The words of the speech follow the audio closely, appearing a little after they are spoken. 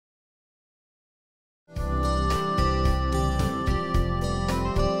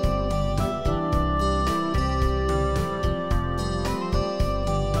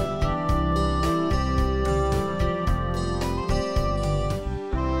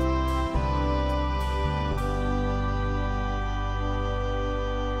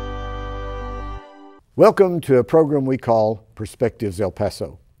Welcome to a program we call Perspectives El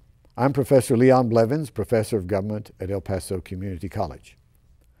Paso. I'm Professor Leon Blevins, Professor of Government at El Paso Community College.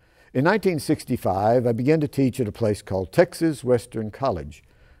 In 1965, I began to teach at a place called Texas Western College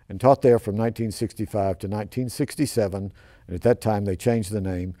and taught there from 1965 to 1967, and at that time they changed the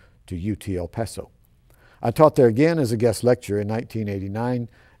name to UT El Paso. I taught there again as a guest lecturer in 1989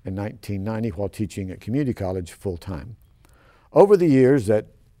 and 1990 while teaching at community college full-time. Over the years at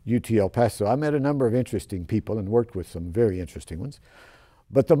UT El Paso, I met a number of interesting people and worked with some very interesting ones.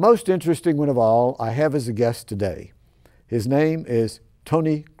 But the most interesting one of all I have as a guest today. His name is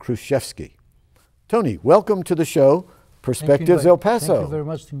Tony Kruszwsky. Tony, welcome to the show, Perspectives El Paso. Thank you very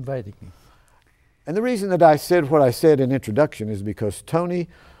much for inviting me. And the reason that I said what I said in introduction is because Tony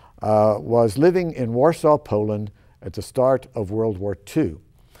was living in Warsaw, Poland at the start of World War II.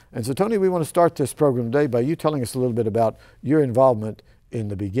 And so, Tony, we want to start this program today by you telling us a little bit about your involvement in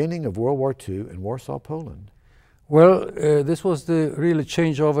the beginning of World War II in Warsaw, Poland. Well, this was the real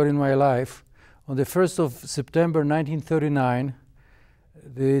changeover in my life. On the 1st of September 1939,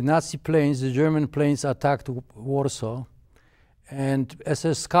 the Nazi planes, the German planes, attacked Warsaw. And as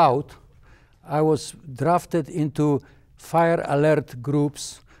a scout, I was drafted into fire alert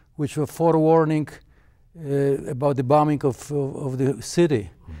groups which were forewarning about the bombing of the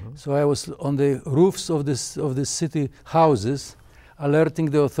city. Mm-hmm. So I was on the roofs of the city houses, alerting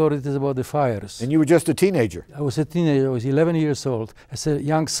the authorities about the fires. And you were just a teenager? I was a teenager. I was 11 years old as a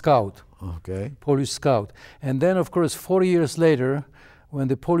young scout, okay, Polish scout. And then, of course, 4 years later, when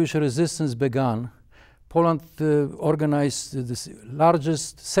the Polish resistance began, Poland organized the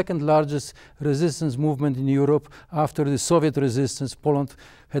second largest resistance movement in Europe after the Soviet resistance. Poland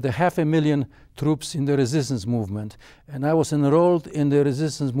had 500,000 troops in the resistance movement. And I was enrolled in the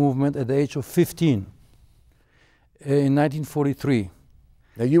resistance movement at the age of 15. In 1943.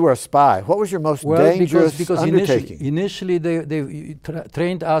 Now you were a spy. What was your most dangerous undertaking? Initially they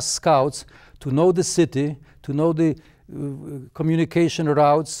trained us scouts to know the city, to know the communication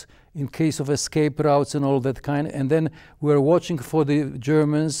routes in case of escape routes and all that kind. And then we were watching for the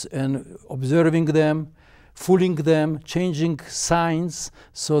Germans and observing them, fooling them, changing signs.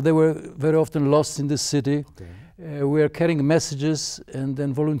 So they were very often lost in the city. Okay. We are carrying messages and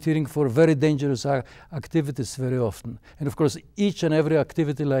then volunteering for very dangerous activities very often. And of course, each and every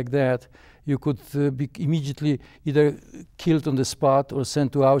activity like that, you could be immediately either killed on the spot or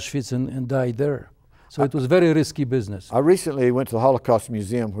sent to Auschwitz and die there. So it was very risky business. I recently went to the Holocaust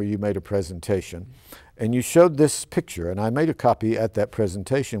Museum where you made a presentation, and you showed this picture, and I made a copy at that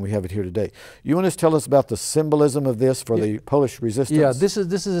presentation. We have it here today. You want to tell us about the symbolism of this for the Polish resistance? Yeah, this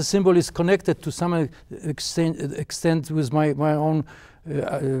is a symbol is connected to some extent with my own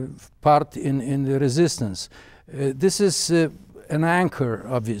part in the resistance. This is an anchor,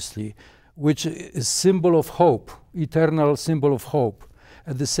 obviously, which is symbol of hope, eternal symbol of hope.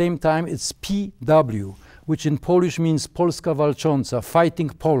 At the same time, it's PW, which in Polish means Polska Walcząca, fighting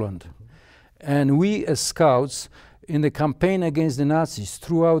Poland. And we as scouts, in the campaign against the Nazis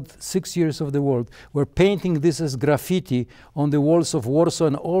throughout 6 years of the war, were painting this as graffiti on the walls of Warsaw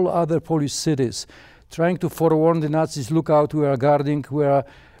and all other Polish cities, trying to forewarn the Nazis, look out, we are guarding, we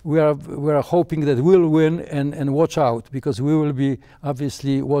are hoping that we'll win and watch out, because we will be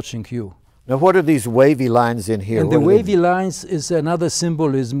obviously watching you. Now, what are these wavy lines in here? And the wavy lines is another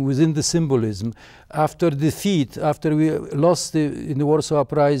symbolism within the symbolism. After defeat, after we lost in the Warsaw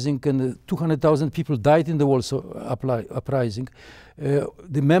Uprising and 200,000 people died in the Warsaw Uprising,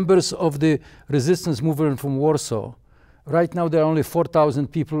 the members of the resistance movement from Warsaw, right now there are only 4,000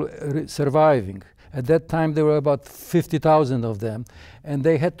 people surviving. At that time there were about 50,000 of them, and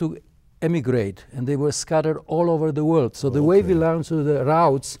they had to emigrate, and they were scattered all over the world. So the wavy lines are the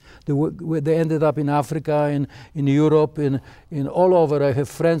routes, they ended up in Africa, in Europe, in all over. I have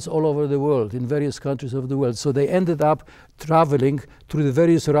friends all over the world, in various countries of the world. So they ended up traveling through the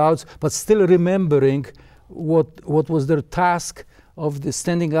various routes, but still remembering what was their task of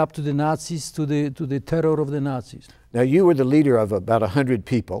standing up to the Nazis, to the terror of the Nazis. Now you were the leader of about 100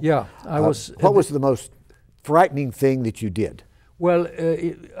 people. Yeah, I was. What was the most frightening thing that you did? Well,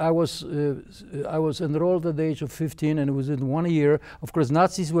 I was enrolled at the age of 15, and within 1 year, of course,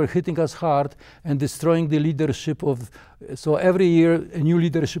 Nazis were hitting us hard and destroying the leadership so every year a new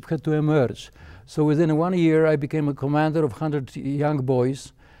leadership had to emerge. So within 1 year, I became a commander of 100 young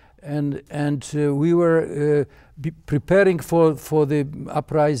boys, and we were preparing for the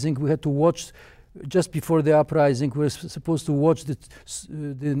uprising. We had to watch, just before the uprising, we were supposed to watch the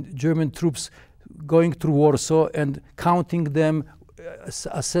German troops going through Warsaw and counting them,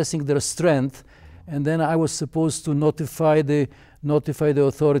 assessing their strength, and then I was supposed to notify the notify the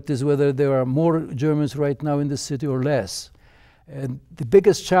authorities whether there are more Germans right now in the city or less. And the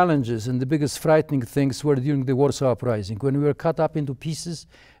biggest challenges and the biggest frightening things were during the Warsaw Uprising, when we were cut up into pieces,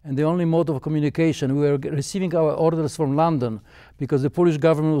 and the only mode of communication, we were receiving our orders from London, because the Polish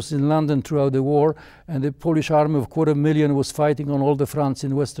government was in London throughout the war, and the Polish army of 250,000 was fighting on all the fronts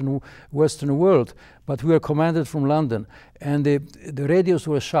in Western world. But we were commanded from London, and the radios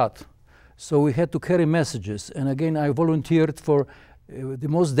were shut. So we had to carry messages. And again, I volunteered for the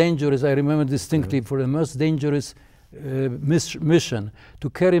most dangerous, I remember distinctly, for the most dangerous mission, to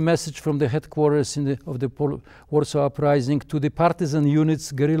carry message from the headquarters of the Warsaw Uprising to the partisan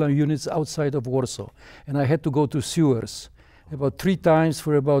units, guerrilla units outside of Warsaw. And I had to go to sewers about 3 times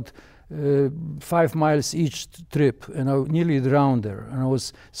for about 5 miles each trip, and I nearly drowned there. And I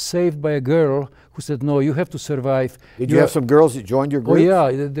was saved by a girl who said, "No, you have to survive." Did you have some girls that joined your group? Oh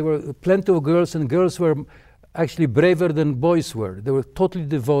yeah, there were plenty of girls, and girls were actually braver than boys were. They were totally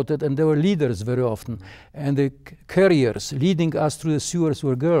devoted, and they were leaders very often. And the carriers leading us through the sewers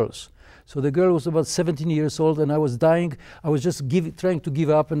were girls. So the girl was about 17 years old, and I was dying. I was just trying to give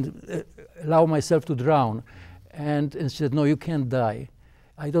up and allow myself to drown. And she said, "No, you can't die."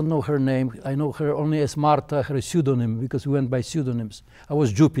 I don't know her name. I know her only as Marta, her pseudonym, because we went by pseudonyms. I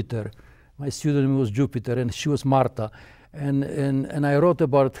was Jupiter. My pseudonym was Jupiter, and she was Marta. And I wrote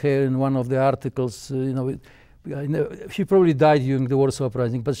about her in one of the articles. She probably died during the Warsaw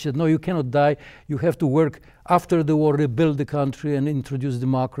Uprising, but she said, "No, you cannot die. You have to work after the war, rebuild the country and introduce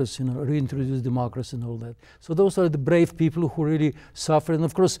democracy, reintroduce democracy and all that." So those are the brave people who really suffered. And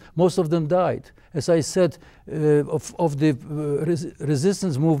of course, most of them died. As I said, of the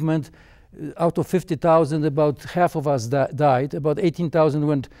resistance movement, out of 50,000, about half of us died. About 18,000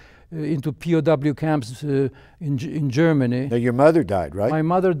 went into POW camps in Germany. Now your mother died, right? My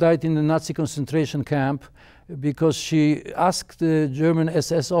mother died in the Nazi concentration camp because she asked the German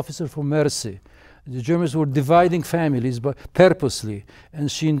SS officer for mercy. The Germans were dividing families, but purposely, and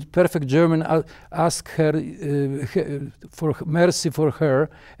she, in perfect German, asked her for mercy for her,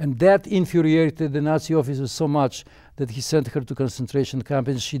 and that infuriated the Nazi officer so much that he sent her to concentration camp,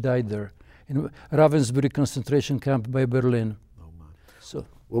 and she died there in Ravensbrück concentration camp by Berlin.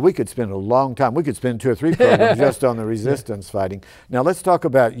 Well, we could spend a long time. We could spend 2 or 3 programs just on the resistance fighting. Now, let's talk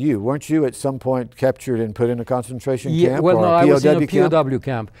about you. Weren't you at some point captured and put in a concentration camp? Well, or no, a I was in a camp? POW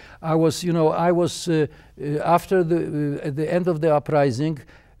camp. I was, after at the end of the uprising,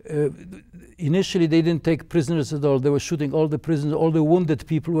 initially they didn't take prisoners at all. They were shooting all the prisoners. All the wounded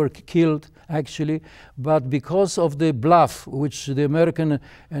people were killed, actually. But because of the bluff which the American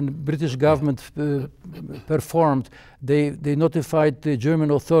and British government performed, they notified the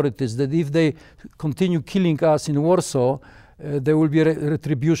German authorities that if they continue killing us in Warsaw, there will be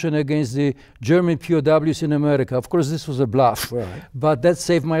retribution against the German POWs in America. Of course, this was a bluff, right. But that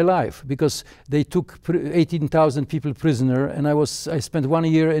saved my life, because they took 18,000 people prisoner, and I spent 1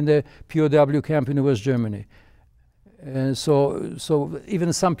 year in the POW camp in West Germany. And so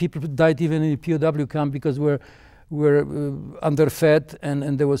even some people died even in the POW camp because we're underfed,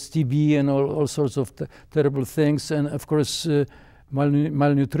 and there was TB and all sorts of terrible things, and of course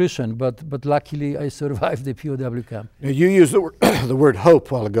malnutrition, but luckily I survived the POW camp. Now you used the word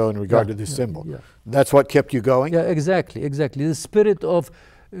hope while ago in regard to this symbol. Yeah. That's what kept you going? Yeah, exactly. The spirit of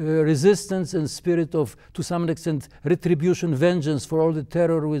resistance and spirit of, to some extent, retribution, vengeance for all the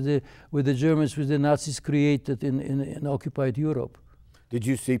terror with the Germans, with the Nazis created in occupied Europe. Did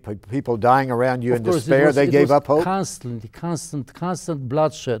you see people dying around you in despair? They gave up hope? Constant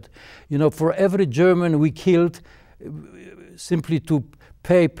bloodshed. For every German we killed, simply to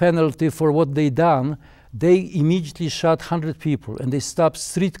pay penalty for what they done, they immediately shot 100 people, and they stopped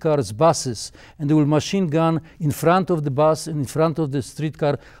streetcars, buses, and they will machine gun in front of the bus and in front of the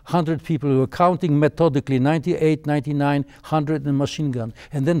streetcar 100 people. They were counting methodically 98, 99, 100 and machine gun,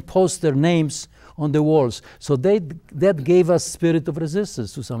 and then post their names on the walls. So that gave us spirit of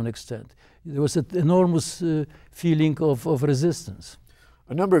resistance to some extent. There was an enormous feeling of resistance.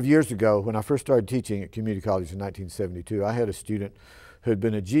 A number of years ago, when I first started teaching at community college in 1972, I had a student who had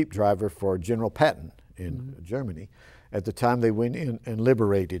been a Jeep driver for General Patton in Germany. At the time, they went in and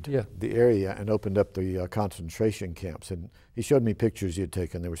liberated the area and opened up the concentration camps. And he showed me pictures he had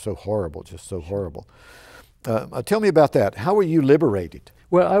taken. They were so horrible, just so horrible. Tell me about that. How were you liberated?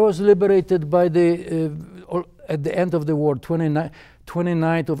 Well, I was liberated by at the end of the war,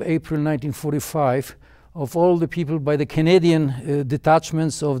 29th of April 1945, of all the people by the Canadian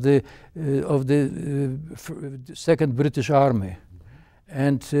detachments of the 2nd British Army.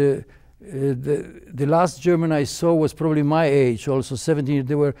 And The last German I saw was probably my age, also 17.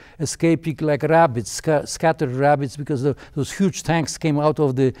 They were escaping like rabbits, scattered rabbits, because those huge tanks came out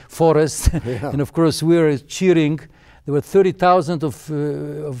of the forest. Yeah. And of course we were cheering. There were 30,000 of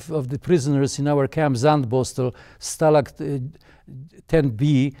the prisoners in our camp, Zandbostel, Stalag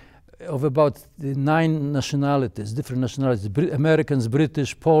 10B, of about 9 nationalities, different nationalities, Americans,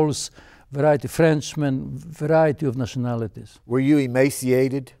 British, Poles, variety, Frenchmen, variety of nationalities. Were you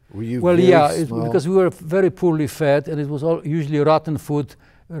emaciated? Were you well, very yeah, small? because we were very poorly fed, and it was all usually rotten food,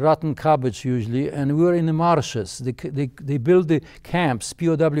 rotten cabbage usually, and we were in the marshes. They built the camps,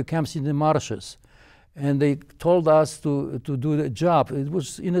 POW camps in the marshes, and they told us to do the job. It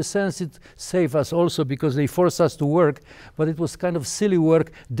was, in a sense, it saved us also because they forced us to work, but it was kind of silly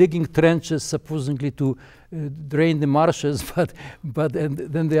work, digging trenches supposedly to drain the marshes, and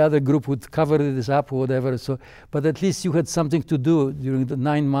then the other group would cover this up or whatever. So, but at least you had something to do during the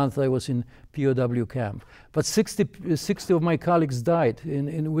 9 months I was in POW camp. But 60 of my colleagues died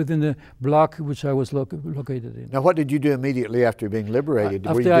within the block which I was located in. Now, what did you do immediately after being liberated?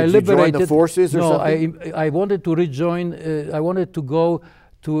 After I liberated, did you join the forces or something? No, I wanted to rejoin. I wanted to go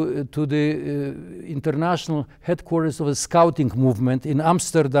to the international headquarters of a scouting movement in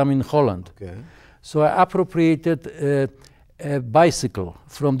Amsterdam in Holland. Okay. So I appropriated a bicycle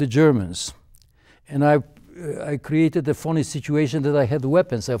from the Germans, and I created a funny situation that I had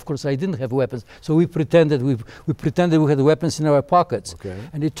weapons. Of course, I didn't have weapons, so we pretended we had weapons in our pockets. Okay.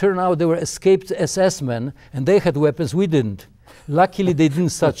 And it turned out they were escaped SS men, and they had weapons. We didn't. Luckily, they didn't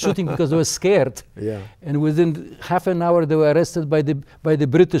start shooting because they were scared. Yeah. And within half an hour, they were arrested by the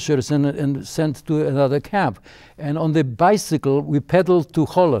Britishers and sent to another camp. And on the bicycle, we pedaled to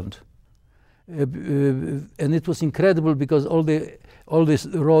Holland. And it was incredible because all these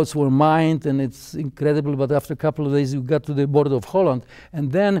roads were mined, and it's incredible. But after a couple of days, we got to the border of Holland.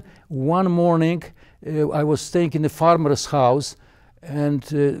 And then one morning, I was staying in a farmer's house, and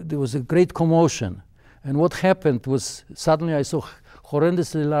there was a great commotion. And what happened was suddenly I saw a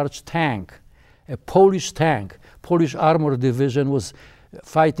horrendously large tank, a Polish tank. Polish Armor Division was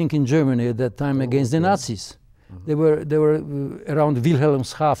fighting in Germany at that time against the Nazis. They were around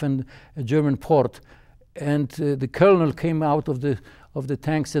Wilhelmshaven, a German port, and the colonel came out of the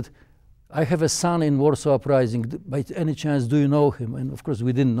tank, said, "I have a son in Warsaw Uprising. By any chance, do you know him?" And of course,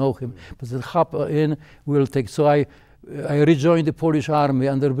 we didn't know him. But said, "Hop in, we'll take." So I rejoined the Polish army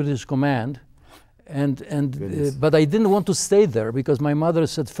under British command, but I didn't want to stay there because my mother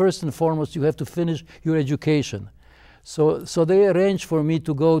said, first and foremost, you have to finish your education. So they arranged for me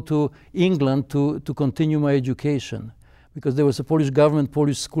to go to England to continue my education, because there was a Polish government,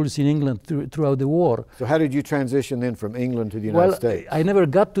 Polish schools in England throughout the war. So how did you transition then from England to the United States? I never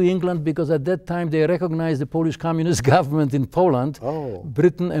got to England because at that time they recognized the Polish communist government in Poland. Oh.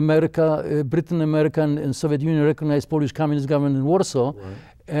 Britain, America, and Soviet Union recognized Polish communist government in Warsaw, right.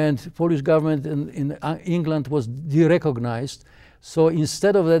 And Polish government in England was de-recognized. So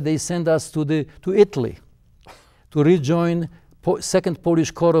instead of that, they sent us to Italy to rejoin Second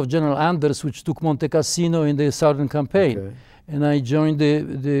Polish Corps of General Anders, which took Monte Cassino in the southern campaign. Okay. And I joined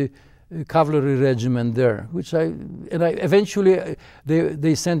the cavalry regiment there, eventually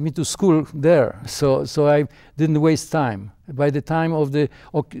they sent me to school there. So I didn't waste time. By the time of the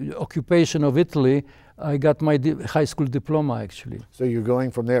occupation of Italy, I got my high school diploma, actually. So you're going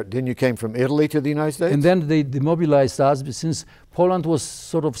from there. Then you came from Italy to the United States? And then they demobilized us, since Poland was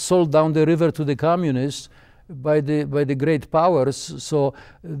sort of sold down the river to the communists by the great powers. So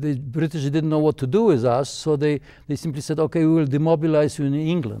the British didn't know what to do with us. So they simply said, okay, we will demobilize you in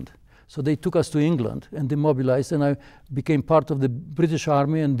England. So they took us to England and demobilized, and I became part of the British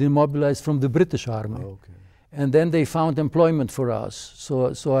Army and demobilized from the British Army. Oh, okay. And then they found employment for us.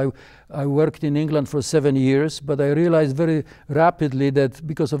 So I worked in England for 7 years, but I realized very rapidly that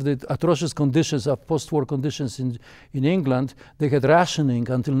because of the atrocious conditions of post-war conditions in England, they had rationing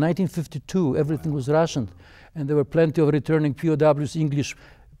until 1952. Everything was rationed. And there were plenty of returning POWs, English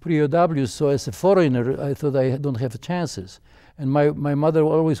POWs. So as a foreigner, I thought I don't have chances. And my mother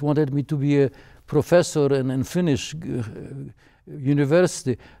always wanted me to be a professor and finish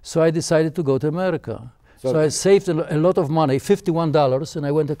university. So I decided to go to America. So I saved a lot of money, $51, and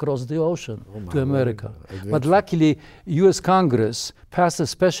I went across the ocean to America. But luckily, U.S. Congress passed a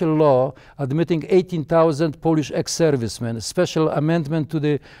special law admitting 18,000 Polish ex-servicemen, a special amendment to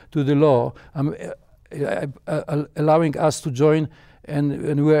the law, allowing us to join,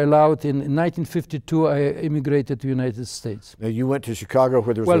 and we were allowed. In 1952, I immigrated to the United States. Now you went to Chicago,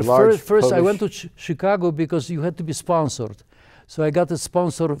 where there was a large first Polish... I went to Chicago because you had to be sponsored. So I got a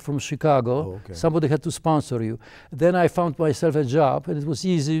sponsor from Chicago. Oh, okay. Somebody had to sponsor you. Then I found myself a job, and it was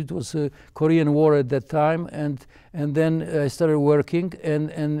easy. It was a Korean War at that time, and then I started working, and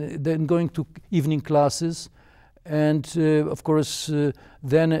then going to evening classes. And of course,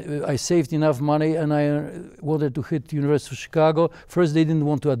 then I saved enough money, and I wanted to hit the University of Chicago. First, they didn't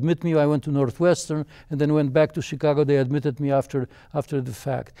want to admit me. I went to Northwestern, and then went back to Chicago. They admitted me after the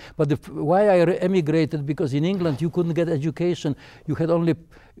fact. But why I emigrated, because in England you couldn't get education. You had only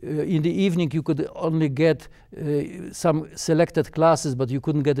in the evening you could only get some selected classes, but you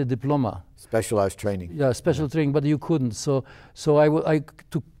couldn't get a diploma. Specialized training. Yeah, special training, but you couldn't. So I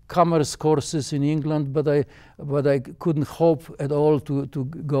took commerce courses in England, but I couldn't hope at all to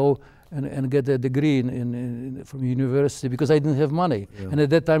go and get a degree from university, because I didn't have money. Yeah. And at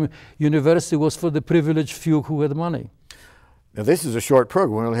that time, university was for the privileged few who had money. Now this is a short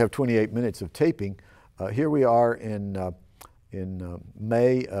program. We only have 28 minutes of taping. Here we are in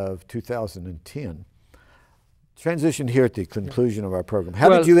May of 2010. Transition here at the conclusion of our program. How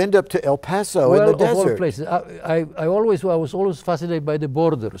did you end up to El Paso in the desert? Of all places. I was always fascinated by the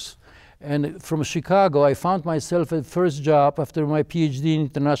borders. And from Chicago, I found myself a first job after my PhD in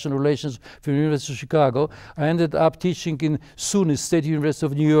international relations from the University of Chicago. I ended up teaching in SUNY, State University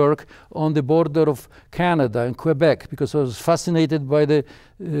of New York, on the border of Canada and Quebec, because I was fascinated by the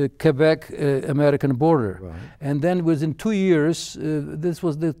Quebec-American border. Right. And then within 2 years,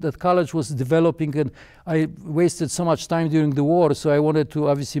 that college was developing, and I wasted so much time during the war, so I wanted to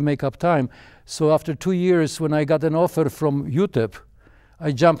obviously make up time. So after 2 years, when I got an offer from UTEP,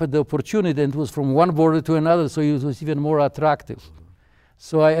 I jumped at the opportunity, and it was from one border to another, so it was even more attractive.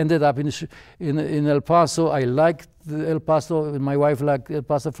 So I ended up in El Paso. I liked El Paso, and my wife liked El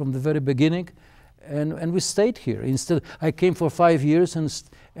Paso from the very beginning, and we stayed here. Instead, I came for 5 years and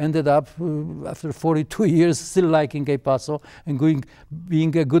ended up, after 42 years, still liking El Paso and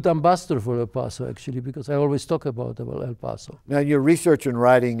being a good ambassador for El Paso, actually, because I always talk about El Paso. Now, your research and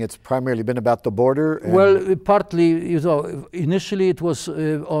writing, it's primarily been about the border? Well, partly, initially it was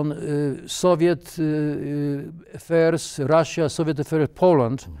on Soviet affairs, Russia, Soviet affairs,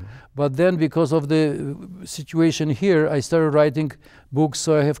 Poland. Mm-hmm. But then, because of the situation here, I started writing books.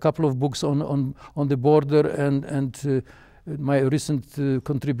 So I have a couple of books on the border, and my recent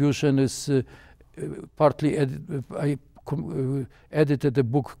contribution is partly I edited a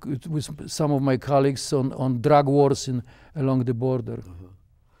book with some of my colleagues on drug wars along the border. Uh-huh.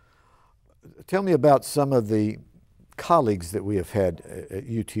 Tell me about some of the colleagues that we have had at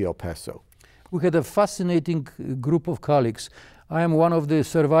UT El Paso. We had a fascinating group of colleagues. I am one of the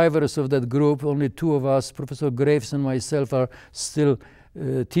survivors of that group. Only two of us, Professor Graves and myself, are still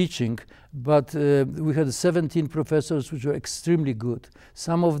teaching, but we had 17 professors which were extremely good.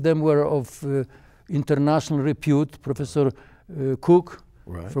 Some of them were of international repute. Professor Cook,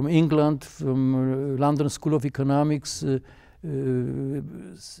 right, from England, from London School of Economics,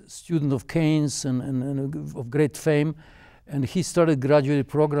 student of Keynes and of great fame. And he started graduate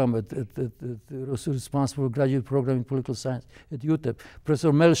program was responsible for graduate program in political science at UTEP.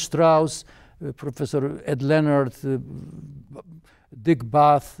 Professor Mel Strauss, Professor Ed Leonard, Dick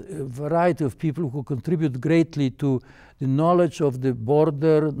Bath, a variety of people who contribute greatly to the knowledge of the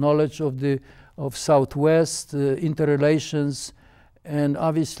border, knowledge of Southwest, interrelations. And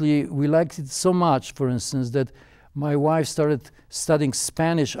obviously we liked it so much, for instance, that my wife started studying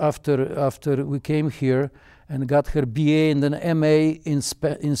Spanish after we came here, and got her BA and then MA in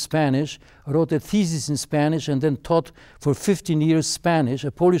Spanish, wrote a thesis in Spanish, and then taught for 15 years Spanish,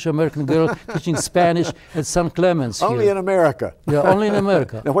 a Polish-American girl teaching Spanish at San Clement's Only here. In America. Yeah, only in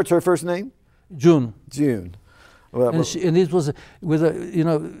America. Now, what's her first name? June. June. Well, and it was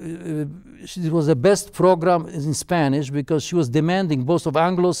it was the best program in Spanish, because she was demanding both of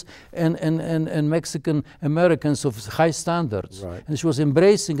Anglos and Mexican Americans of high standards. Right. And she was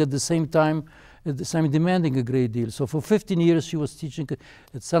embracing at the same time demanding a great deal. So for 15 years she was teaching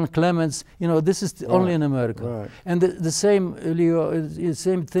at San Clement's. This is only in America. Right. And the same, Leo, the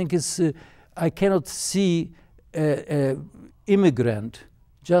same thing is, I cannot see an immigrant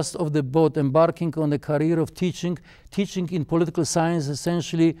just off the boat embarking on a career of teaching in political science,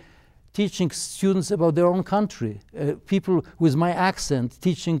 essentially teaching students about their own country, people with my accent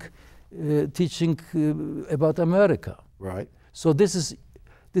teaching about America. Right. So this is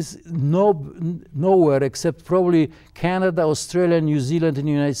nowhere except probably Canada, Australia, New Zealand, and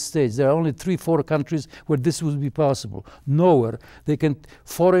the United States. There are only 3-4 countries where this would be possible. Nowhere.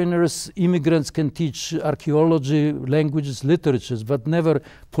 Foreigners, immigrants can teach archaeology, languages, literatures, but never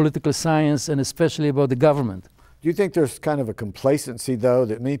political science, and especially about the government. Do you think there's kind of a complacency, though,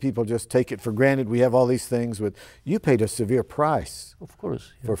 that many people just take it for granted? We have all these things. You paid a severe price, of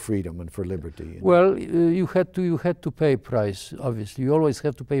course, for freedom and for liberty. Well, you had to pay price. Obviously, you always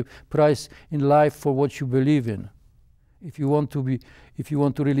have to pay price in life for what you believe in. If you want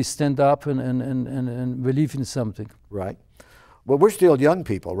to really stand up and believe in something. Right. Well, we're still young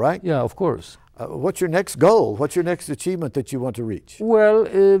people, right? Yeah, of course. What's your next goal? What's your next achievement that you want to reach? Well,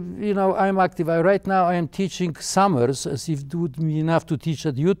 you know, I'm active. Right now I am teaching summers, as if it would be enough to teach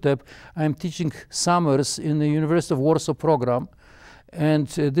at UTEP. I'm teaching summers in the University of Warsaw program. And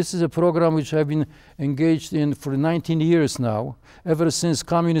this is a program which I've been engaged in for 19 years now. Ever since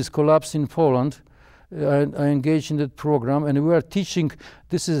communism collapsed in Poland, I engaged in that program. And we are teaching,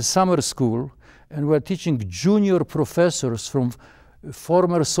 this is a summer school, and we are teaching junior professors from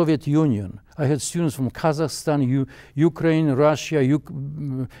former Soviet Union. I had students from Kazakhstan, Ukraine, Russia,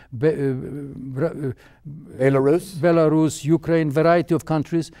 Belarus, Ukraine, variety of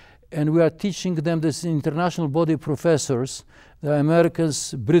countries, and we are teaching them this international body of professors, the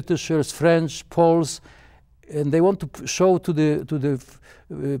Americans, Britishers, French, Poles, and they want to show to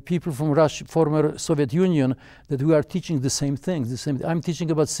the people from Russia, former Soviet Union, that we are teaching the same things. I'm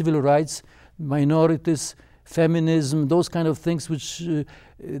teaching about civil rights, minorities, feminism, those kind of things which the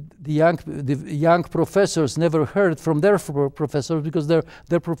young professors never heard from their professors because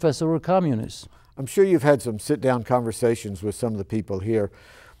their professors were communists. I'm sure you've had some sit-down conversations with some of the people here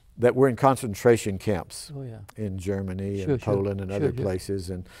that were in concentration camps in Germany and Poland and other places,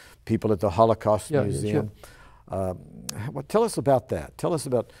 and people at the Holocaust Museum. Well, tell us about that. Tell us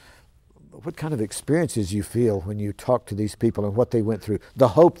about what kind of experiences you feel when you talk to these people and what they went through, the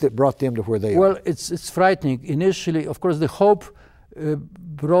hope that brought them to where they are. Well, it's frightening. Initially, of course, the hope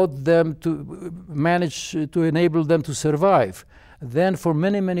brought them to manage to enable them to survive. Then for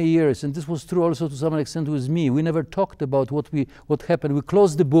many, many years, and this was true also to some extent with me, we never talked about what happened. We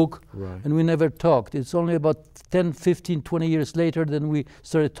closed the book and we never talked. It's only about 10, 15, 20 years later then we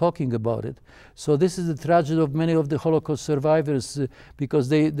started talking about it. So this is the tragedy of many of the Holocaust survivors because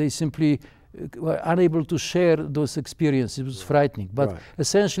they simply were unable to share those experiences. It was frightening. But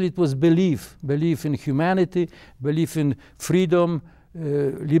essentially it was belief in humanity, belief in freedom,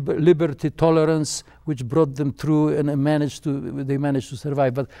 liberty, tolerance, which brought them through and they managed to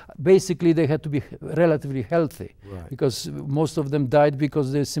survive. But basically they had to be relatively healthy because most of them died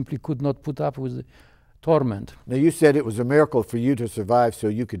because they simply could not put up with the torment. Now you said it was a miracle for you to survive so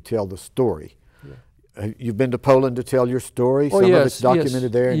you could tell the story. You've been to Poland to tell your story? Oh, some of it's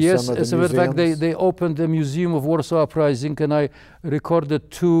documented there in some of the museums? Yes, as a matter of fact, they opened the Museum of Warsaw Uprising and I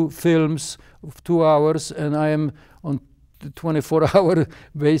recorded 2 films of 2 hours, and I am on 24-hour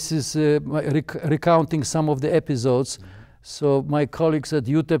basis recounting some of the episodes. So my colleagues at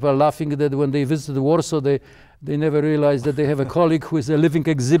UTEP are laughing that when they visited Warsaw, they never realized that they have a colleague who is a living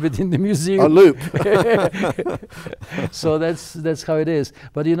exhibit in the museum. A loop. So that's how it is.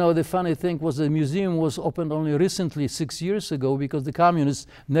 But you know, the funny thing was the museum was opened only recently, 6 years ago, because the communists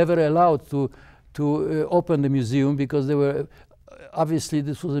never allowed to open the museum because they were, obviously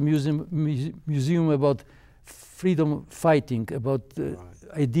this was a museum about freedom fighting, about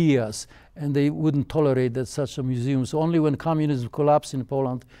ideas, and they wouldn't tolerate that such a museum. So only when communism collapsed in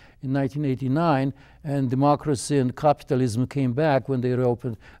Poland in 1989 and democracy and capitalism came back when they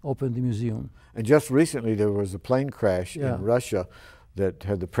reopened the museum. And just recently there was a plane crash in Russia that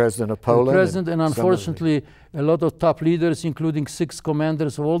had the president of Poland. The president and unfortunately a lot of top leaders, including 6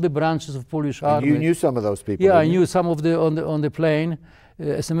 commanders of all the branches of Polish army. You knew some of those people? Yeah, I knew some of the on the plane.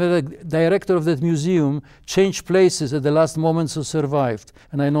 As a matter of fact, director of that museum changed places at the last moment, so survived,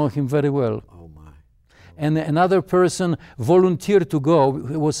 and I know him very well. Oh my! And another person volunteered to go.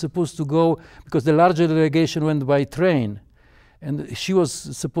 Was supposed to go because the larger delegation went by train, and she was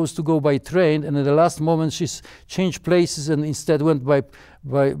supposed to go by train. And at the last moment, she changed places and instead went by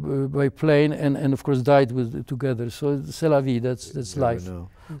plane, and of course died together. So c'est la vie. That's life.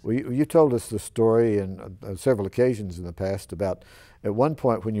 Well, you told us the story on several occasions in the past about at one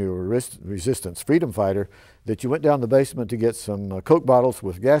point when you were a resistance freedom fighter that you went down the basement to get some Coke bottles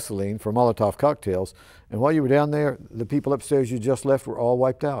with gasoline for Molotov cocktails, and while you were down there, the people upstairs you just left were all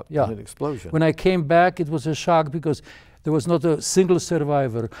wiped out in an explosion. When I came back, it was a shock because there was not a single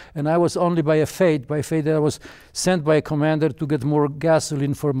survivor, and I was only by fate that I was sent by a commander to get more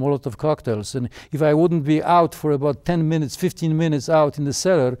gasoline for Molotov cocktails. And if I wouldn't be out for about 10 minutes, 15 minutes out in the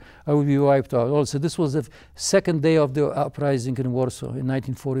cellar, I would be wiped out. Also, this was the second day of the uprising in Warsaw in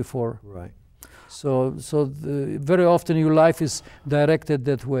 1944. Right. So very often your life is directed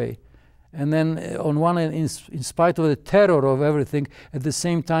that way. And then on one end, in spite of the terror of everything, at the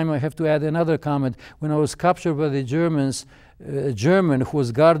same time I have to add another comment. When I was captured by the Germans, a German who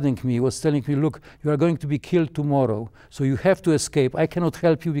was guarding me was telling me, look, you are going to be killed tomorrow, so you have to escape. I cannot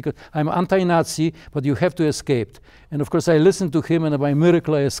help you because I'm anti-Nazi, but you have to escape. And of course I listened to him, and by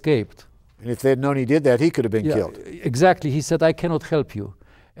miracle I escaped. And if they had known he did that, he could have been killed. Exactly. He said, I cannot help you.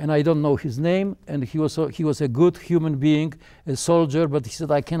 And I don't know his name, and he was a good human being, a soldier, but he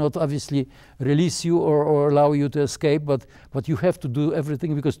said, I cannot obviously release you or allow you to escape, but you have to do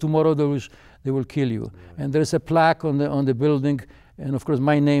everything because tomorrow they will kill you. Yeah. And there's a plaque on the building, and of course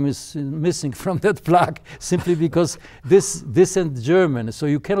my name is missing from that plaque simply because this isn't German, so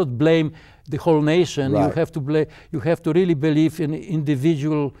you cannot blame the whole nation. Right. You have to really believe in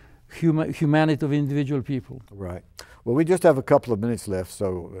individual humanity of individual people. Right. Well, we just have a couple of minutes left,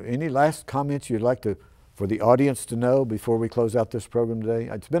 so any last comments you'd like for the audience to know before we close out this program today?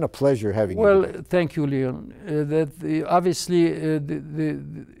 It's been a pleasure having you. Well, thank you, Leon. Obviously,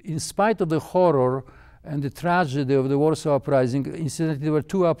 in spite of the horror and the tragedy of the Warsaw Uprising, incidentally, there were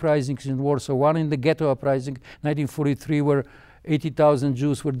two uprisings in Warsaw. One in the Ghetto Uprising, 1943, where 80,000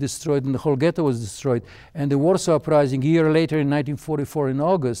 Jews were destroyed and the whole ghetto was destroyed. And the Warsaw Uprising, a year later in 1944, in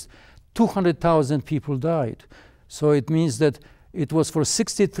August, 200,000 people died. So it means that it was for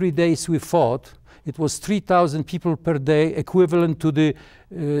 63 days we fought. It was 3,000 people per day, equivalent to the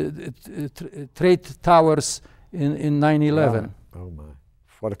trade towers in 9/11. Wow. Oh my,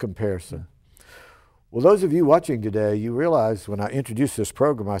 what a comparison. Well, those of you watching today, you realize when I introduced this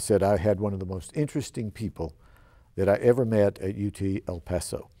program, I said I had one of the most interesting people that I ever met at UT El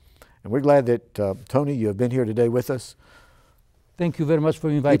Paso. And we're glad that, Tony, you have been here today with us. Thank you very much for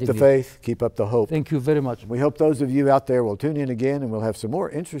inviting me. Keep the faith, keep up the hope. Thank you very much. We hope those of you out there will tune in again, and we'll have some more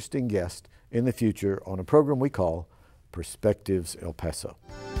interesting guests in the future on a program we call Perspectives El Paso.